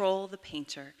control the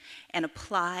painter and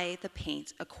apply the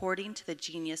paint according to the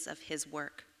genius of his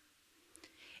work.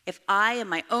 If I am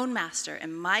my own master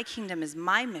and my kingdom is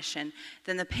my mission,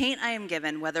 then the paint I am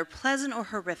given, whether pleasant or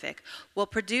horrific, will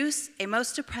produce a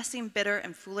most depressing, bitter,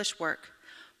 and foolish work.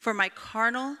 For my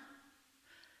carnal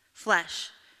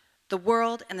flesh, the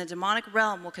world, and the demonic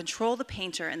realm will control the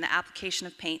painter and the application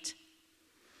of paint.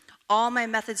 All my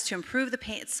methods to improve the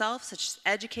paint itself, such as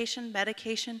education,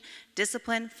 medication,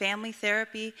 discipline, family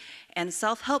therapy, and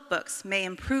self-help books, may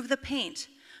improve the paint,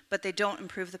 but they don't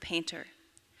improve the painter.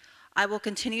 I will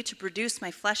continue to produce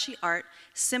my fleshy art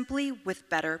simply with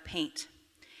better paint.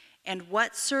 And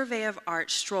what surveyor of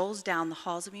art strolls down the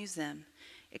halls of a museum,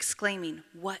 exclaiming,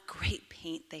 "What great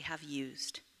paint they have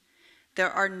used"?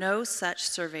 There are no such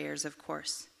surveyors, of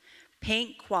course.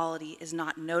 Paint quality is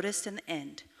not noticed in the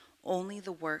end, only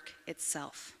the work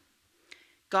itself.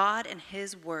 God and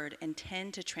his word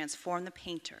intend to transform the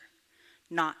painter,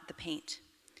 not the paint.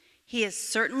 He is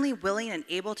certainly willing and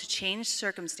able to change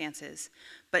circumstances,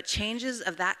 but changes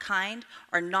of that kind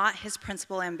are not his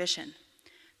principal ambition.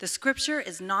 The scripture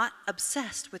is not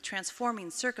obsessed with transforming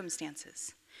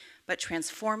circumstances, but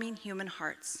transforming human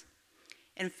hearts.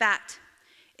 In fact,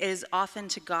 it is often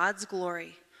to God's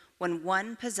glory when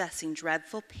one possessing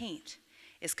dreadful paint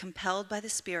is compelled by the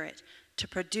Spirit to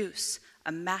produce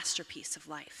a masterpiece of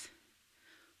life.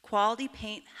 Quality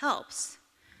paint helps,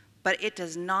 but it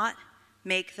does not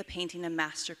make the painting a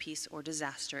masterpiece or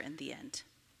disaster in the end.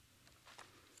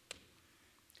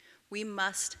 We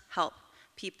must help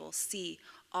people see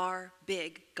our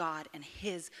big God and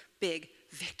his big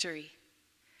victory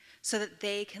so that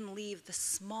they can leave the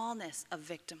smallness of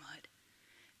victimhood.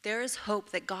 There is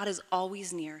hope that God is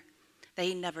always near, that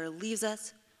he never leaves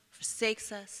us,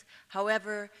 forsakes us.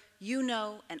 However, you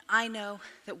know and I know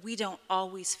that we don't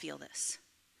always feel this.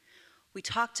 We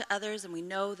talk to others and we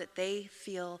know that they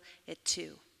feel it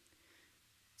too.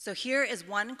 So here is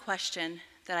one question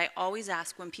that I always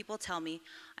ask when people tell me,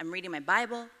 I'm reading my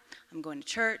Bible, I'm going to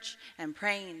church, and I'm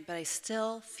praying, but I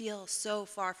still feel so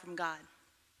far from God.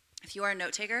 If you are a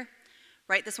note taker,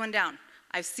 write this one down.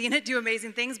 I've seen it do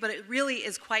amazing things, but it really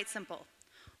is quite simple.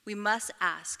 We must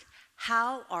ask,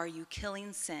 how are you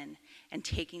killing sin and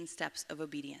taking steps of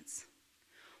obedience?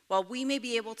 While we may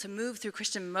be able to move through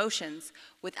Christian motions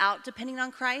without depending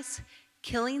on Christ,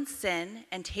 killing sin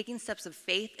and taking steps of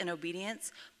faith and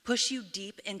obedience push you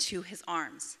deep into his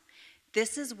arms.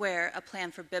 This is where a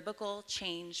plan for biblical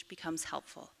change becomes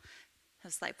helpful.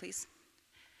 Have a slide, please.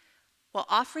 While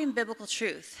offering biblical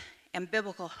truth and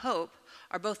biblical hope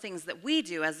are both things that we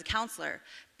do as a counselor,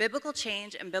 biblical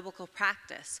change and biblical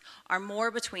practice are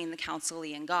more between the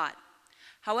counselee and God.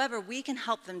 However, we can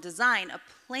help them design a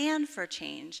plan for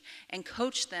change and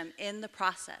coach them in the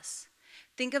process.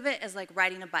 Think of it as like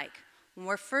riding a bike. When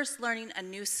we're first learning a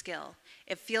new skill,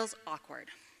 it feels awkward.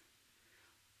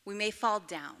 We may fall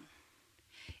down.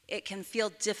 It can feel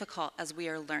difficult as we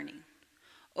are learning.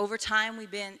 Over time, we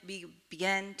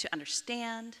begin to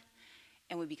understand,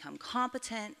 and we become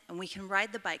competent, and we can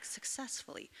ride the bike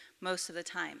successfully most of the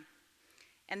time.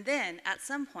 And then, at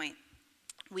some point,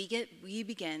 we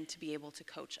begin to be able to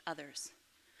coach others.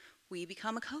 We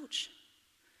become a coach.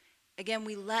 Again,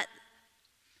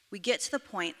 we get to the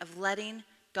point of letting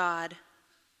God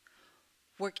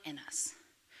work in us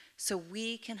so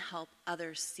we can help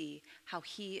others see how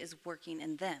he is working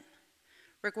in them.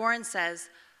 Rick Warren says,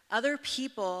 other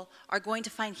people are going to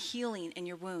find healing in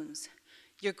your wounds.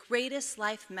 Your greatest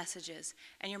life messages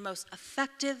and your most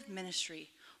effective ministry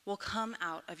will come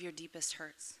out of your deepest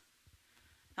hurts.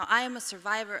 Now, I am a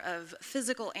survivor of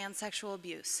physical and sexual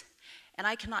abuse, and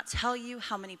I cannot tell you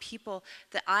how many people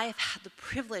that I have had the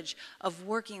privilege of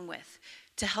working with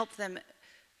to help them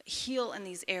heal in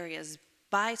these areas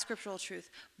by scriptural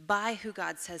truth, by who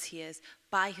God says he is,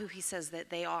 by who he says that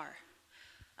they are.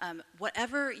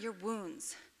 Whatever your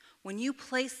wounds, When you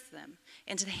place them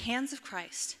into the hands of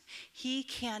Christ, he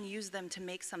can use them to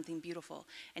make something beautiful,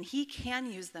 and he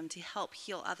can use them to help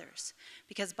heal others.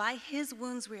 Because by his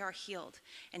wounds we are healed,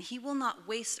 and he will not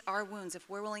waste our wounds if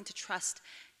we're willing to trust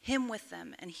him with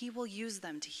them, and he will use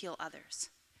them to heal others.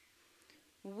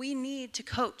 We need to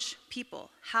coach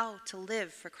people how to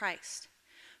live for Christ,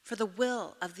 for the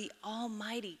will of the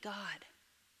Almighty God.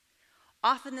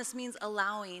 Often this means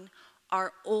allowing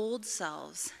our old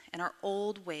selves and our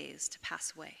old ways to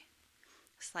pass away.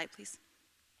 Slide, please.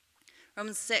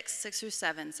 Romans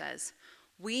 6:6-7 says,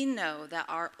 "We know that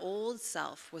our old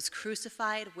self was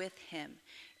crucified with him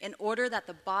in order that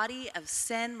the body of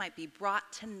sin might be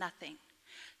brought to nothing,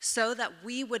 so that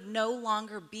we would no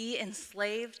longer be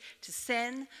enslaved to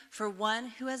sin, for one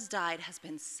who has died has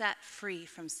been set free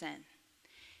from sin.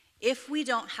 If we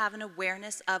don't have an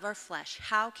awareness of our flesh,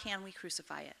 how can we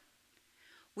crucify it?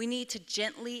 We need to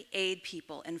gently aid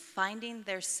people in finding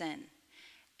their sin.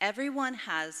 Everyone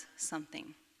has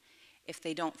something. If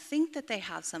they don't think that they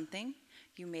have something,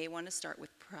 you may want to start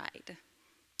with pride."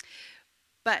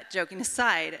 But joking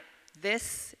aside,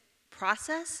 this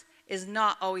process is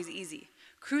not always easy.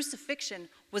 Crucifixion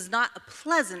was not a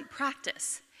pleasant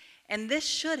practice, and this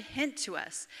should hint to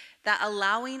us that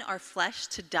allowing our flesh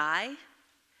to die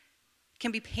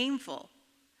can be painful.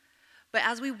 But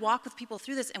as we walk with people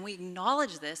through this and we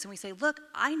acknowledge this and we say, look,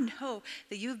 I know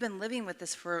that you've been living with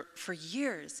this for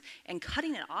years, and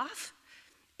cutting it off,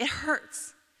 it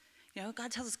hurts. You know,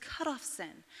 God tells us, cut off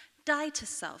sin, die to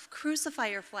self, crucify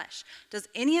your flesh. Does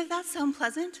any of that sound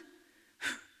pleasant?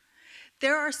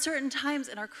 There are certain times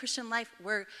in our Christian life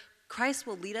where Christ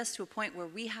will lead us to a point where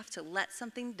we have to let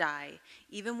something die,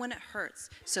 even when it hurts,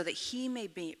 so that he may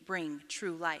bring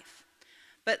true life.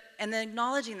 And then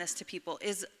acknowledging this to people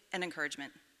is an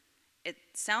encouragement. It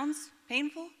sounds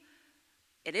painful.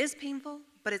 It is painful,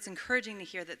 but it's encouraging to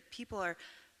hear that people are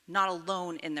not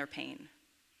alone in their pain,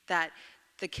 that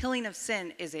the killing of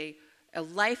sin is a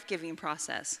life-giving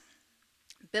process.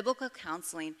 Biblical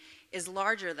counseling is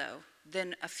larger, though,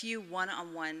 than a few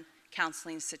one-on-one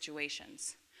counseling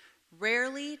situations.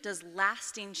 Rarely does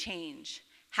lasting change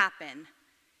happen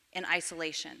in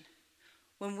isolation.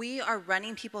 When we are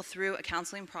running people through a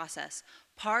counseling process,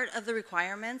 part of the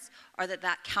requirements are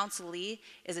that counselee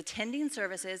is attending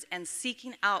services and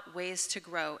seeking out ways to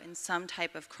grow in some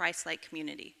type of Christ-like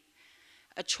community.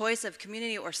 A choice of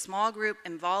community or small group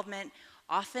involvement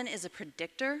often is a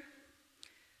predictor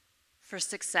for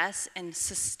success and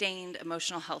sustained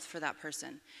emotional health for that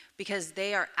person, because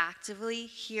they are actively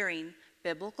hearing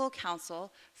biblical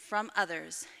counsel from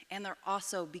others, and they're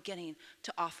also beginning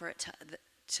to offer it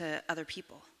to other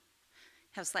people.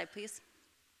 Have a slide, please.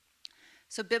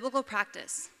 So biblical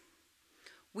practice.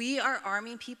 We are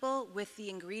arming people with the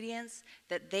ingredients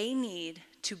that they need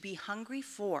to be hungry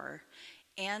for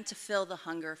and to fill the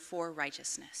hunger for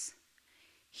righteousness.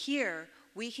 Here,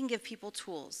 we can give people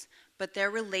tools, but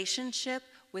their relationship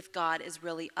with God is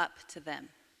really up to them.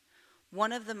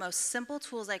 One of the most simple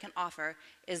tools I can offer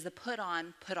is the put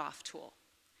on, put off tool.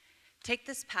 Take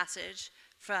this passage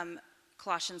from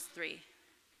Colossians 3.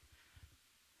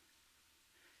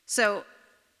 So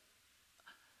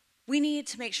we need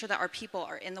to make sure that our people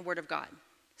are in the Word of God.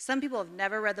 Some people have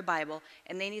never read the Bible,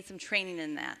 and they need some training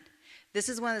in that. This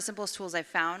is one of the simplest tools I've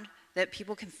found that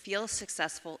people can feel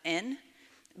successful in,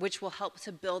 which will help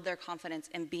to build their confidence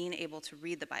in being able to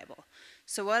read the Bible.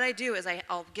 So what I do is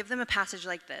I'll give them a passage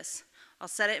like this. I'll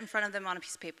set it in front of them on a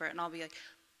piece of paper, and I'll be like,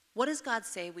 what does God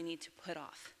say we need to put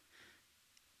off?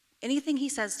 Anything he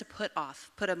says to put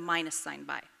off, put a minus sign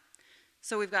by.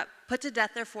 So we've got, put to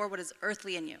death, therefore, what is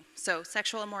earthly in you. So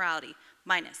sexual immorality,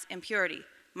 minus. Impurity,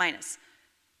 minus.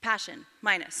 Passion,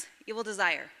 minus. Evil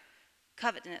desire,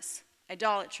 covetousness,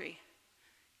 idolatry,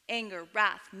 anger,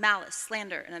 wrath, malice,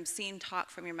 slander, and obscene talk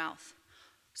from your mouth.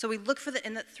 So we look for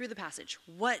through the passage,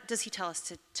 what does he tell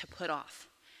us to put off?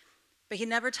 But he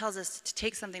never tells us to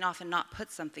take something off and not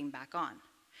put something back on,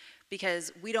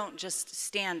 because we don't just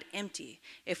stand empty.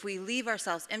 If we leave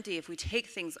ourselves empty, if we take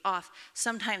things off,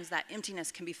 sometimes that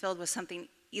emptiness can be filled with something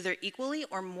either equally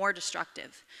or more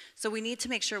destructive. So we need to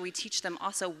make sure we teach them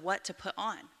also what to put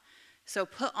on. So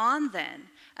put on then,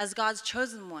 as God's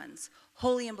chosen ones,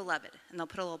 holy and beloved, and they'll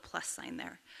put a little plus sign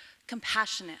there,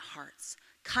 compassionate hearts,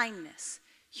 kindness,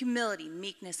 humility,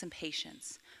 meekness, and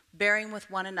patience, bearing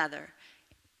with one another.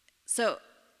 So,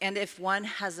 and if one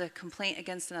has a complaint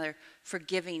against another,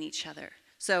 forgiving each other.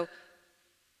 So,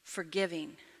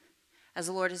 forgiving, as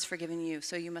the Lord has forgiven you,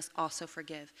 so you must also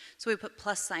forgive. So we put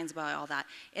plus signs by all that.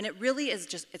 And it really is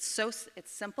just, it's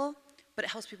simple, but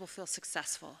it helps people feel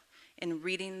successful in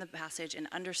reading the passage and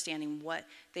understanding what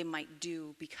they might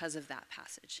do because of that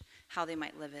passage, how they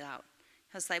might live it out.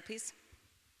 Next slide, please.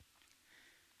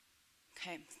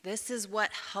 Okay, this is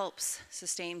what helps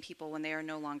sustain people when they are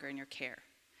no longer in your care.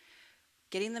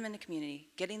 Getting them into community,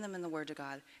 getting them in the Word of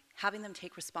God, having them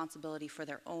take responsibility for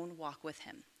their own walk with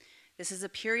Him. This is a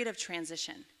period of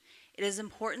transition. It is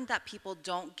important that people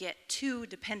don't get too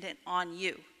dependent on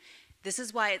you. This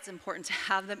is why it's important to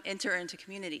have them enter into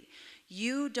community.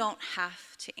 You don't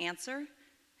have to answer,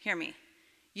 hear me,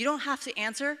 you don't have to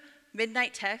answer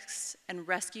midnight texts and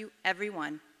rescue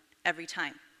everyone every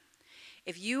time.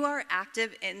 If you are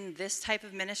active in this type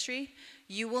of ministry,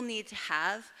 you will need to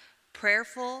have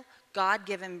prayerful,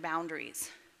 God-given boundaries,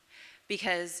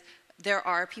 because there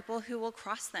are people who will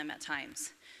cross them at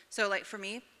times. So like for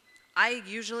me, I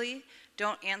usually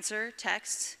don't answer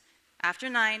texts after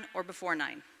 9 or before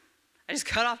 9. I just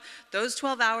cut off those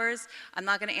 12 hours. I'm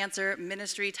not going to answer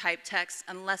ministry type texts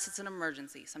unless it's an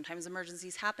emergency. Sometimes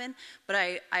emergencies happen, but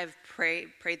I've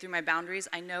prayed through my boundaries.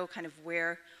 I know kind of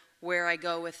where I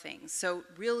go with things. So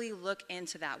really look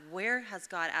into that. Where has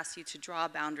God asked you to draw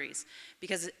boundaries?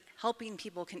 Because helping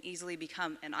people can easily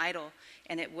become an idol,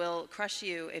 and it will crush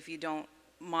you if you don't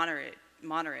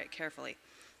monitor it carefully.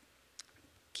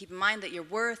 Keep in mind that your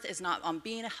worth is not on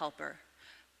being a helper,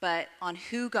 but on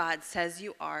who God says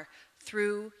you are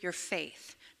through your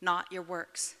faith, not your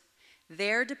works.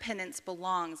 Their dependence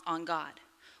belongs on God.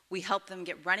 We help them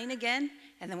get running again,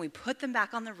 and then we put them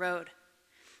back on the road.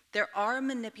 There are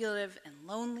manipulative and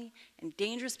lonely and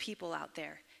dangerous people out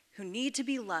there who need to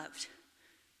be loved.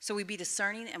 So we be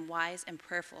discerning and wise and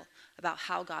prayerful about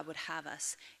how God would have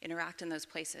us interact in those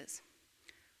places.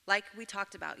 Like we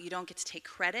talked about, you don't get to take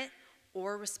credit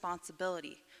or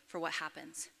responsibility for what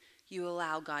happens. You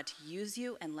allow God to use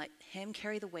you and let Him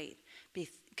carry the weight,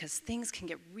 because things can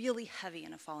get really heavy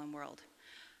in a fallen world.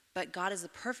 But God is the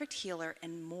perfect healer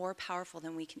and more powerful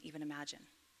than we can even imagine.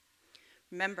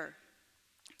 Remember,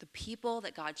 the people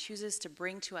that God chooses to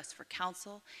bring to us for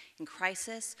counsel in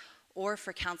crisis or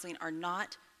for counseling are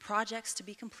not projects to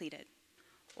be completed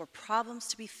or problems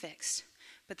to be fixed,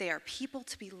 but they are people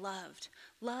to be loved,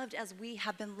 loved as we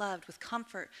have been loved, with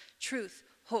comfort, truth,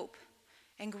 hope,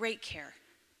 and great care.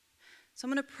 So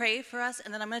I'm going to pray for us,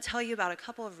 and then I'm going to tell you about a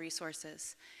couple of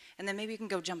resources, and then maybe you can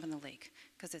go jump in the lake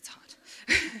because it's hot.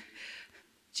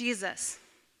 Jesus,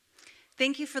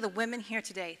 thank you for the women here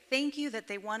today. Thank you that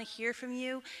they want to hear from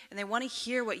you, and they want to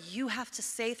hear what you have to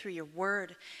say through your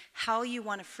word, how you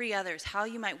want to free others, how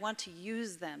you might want to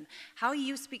use them, how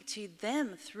you speak to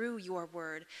them through your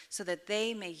word so that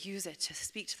they may use it to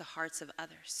speak to the hearts of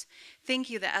others. Thank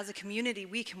you that as a community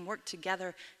we can work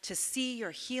together to see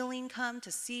your healing come,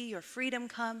 to see your freedom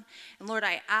come. And Lord,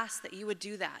 I ask that you would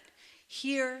do that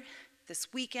here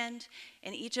this weekend,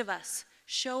 and each of us.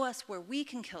 Show us where we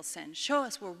can kill sin. Show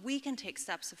us where we can take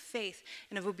steps of faith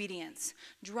and of obedience.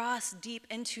 Draw us deep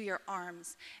into your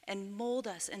arms and mold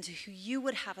us into who you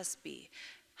would have us be,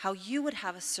 how you would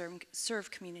have us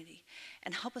serve community,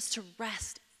 and help us to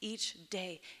rest each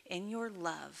day in your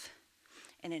love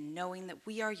and in knowing that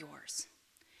we are yours.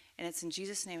 And it's in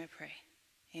Jesus' name I pray.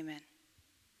 Amen.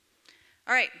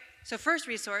 All right, so first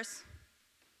resource,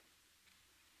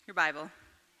 your Bible.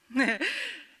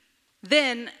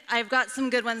 Then I've got some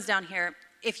good ones down here.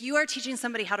 If you are teaching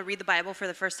somebody how to read the Bible for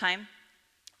the first time,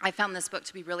 I found this book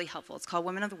to be really helpful. It's called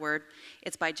Women of the Word.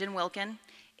 It's by Jen Wilkin.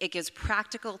 It gives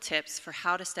practical tips for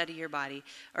how to study your Bible.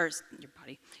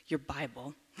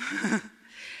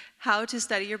 How to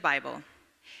study your Bible.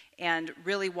 And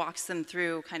really walks them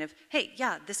through kind of, hey,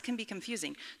 yeah, this can be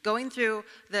confusing. Going through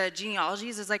the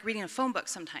genealogies is like reading a phone book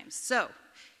sometimes. So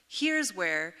here's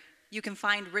where you can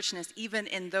find richness even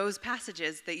in those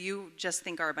passages that you just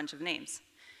think are a bunch of names.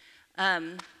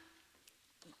 If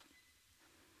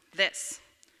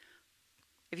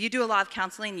you do a lot of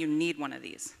counseling, you need one of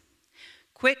these.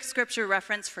 Quick scripture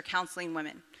reference for counseling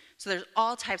women. So there's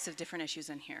all types of different issues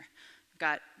in here. We've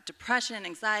got depression,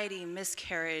 anxiety,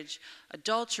 miscarriage,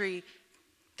 adultery.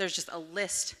 There's just a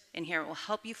list in here. It will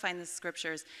help you find the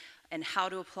scriptures and how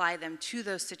to apply them to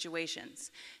those situations.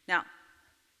 Now,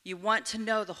 you want to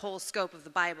know the whole scope of the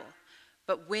Bible,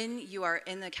 but when you are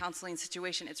in the counseling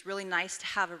situation, it's really nice to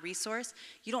have a resource.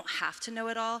 You don't have to know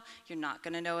it all. You're not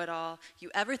going to know it all. You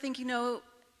ever think you know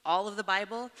all of the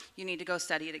Bible, you need to go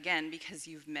study it again because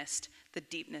you've missed the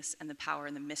deepness and the power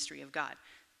and the mystery of God.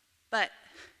 But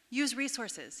use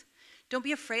resources. Don't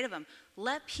be afraid of them.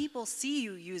 Let people see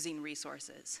you using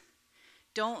resources.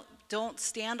 Don't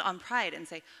stand on pride and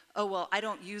say, oh, well, I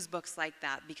don't use books like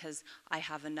that because I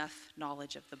have enough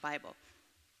knowledge of the Bible.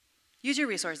 Use your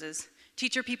resources.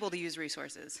 Teach your people to use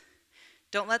resources.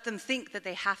 Don't let them think that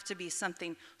they have to be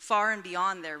something far and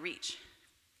beyond their reach.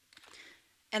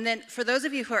 And then for those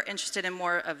of you who are interested in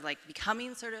more of like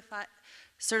becoming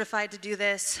certified to do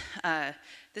this,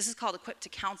 this is called Equipped to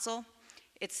Counsel.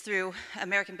 It's through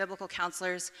American Biblical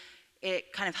Counselors.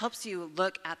 It kind of helps you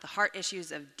look at the heart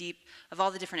issues of all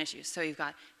the different issues. So you've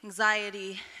got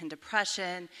anxiety and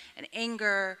depression and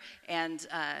anger and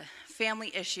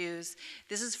family issues.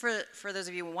 This is for those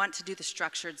of you who want to do the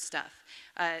structured stuff.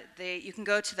 You can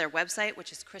go to their website,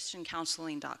 which is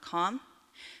christiancounseling.com.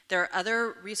 There are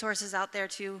other resources out there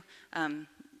too.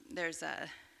 There's a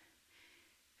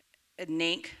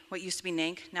NANC, what used to be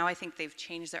NANC. Now I think they've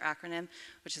changed their acronym,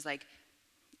 which is like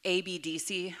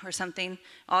ABDC or something.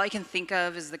 All I can think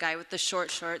of is the guy with the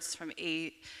short shorts from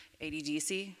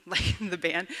ADDC, like the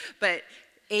band. But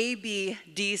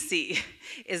ABDC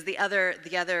is the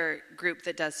other group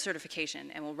that does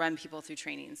certification and will run people through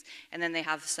trainings. And then they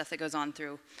have stuff that goes on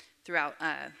throughout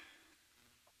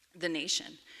the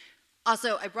nation.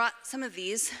 Also, I brought some of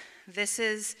these. This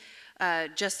is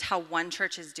just how one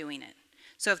church is doing it.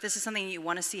 So if this is something you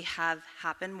want to see have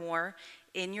happen more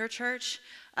in your church,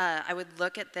 I would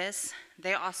look at this.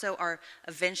 They also are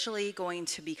eventually going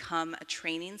to become a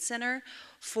training center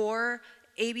for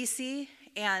ABC,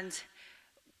 and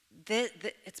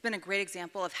it's been a great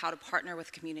example of how to partner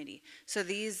with community. So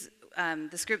this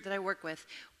group that I work with,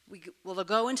 they'll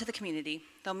go into the community,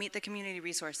 they'll meet the community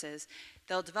resources,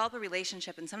 they'll develop a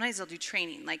relationship, and sometimes they'll do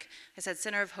training. Like I said,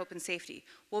 Center of Hope and Safety.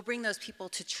 We'll bring those people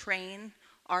to train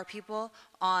our people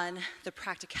on the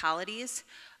practicalities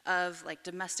of like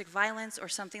domestic violence or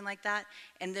something like that,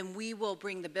 and then we will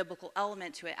bring the biblical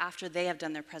element to it after they have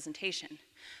done their presentation.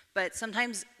 But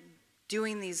sometimes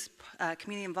doing these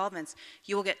community involvements,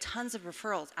 you will get tons of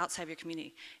referrals outside of your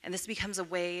community, and this becomes a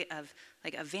way of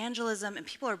like evangelism, and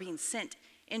people are being sent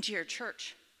into your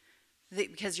church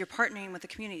because you're partnering with the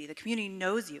community. The community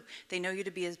knows you. They know you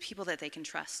to be as people that they can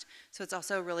trust. So it's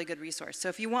also a really good resource. So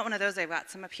if you want one of those, I've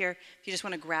got some up here. If you just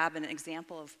want to grab an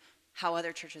example of how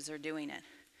other churches are doing it.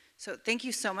 So thank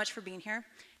you so much for being here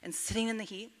and sitting in the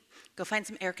heat. Go find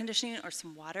some air conditioning or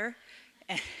some water.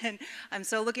 And I'm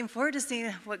so looking forward to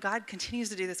seeing what God continues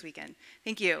to do this weekend.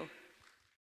 Thank you.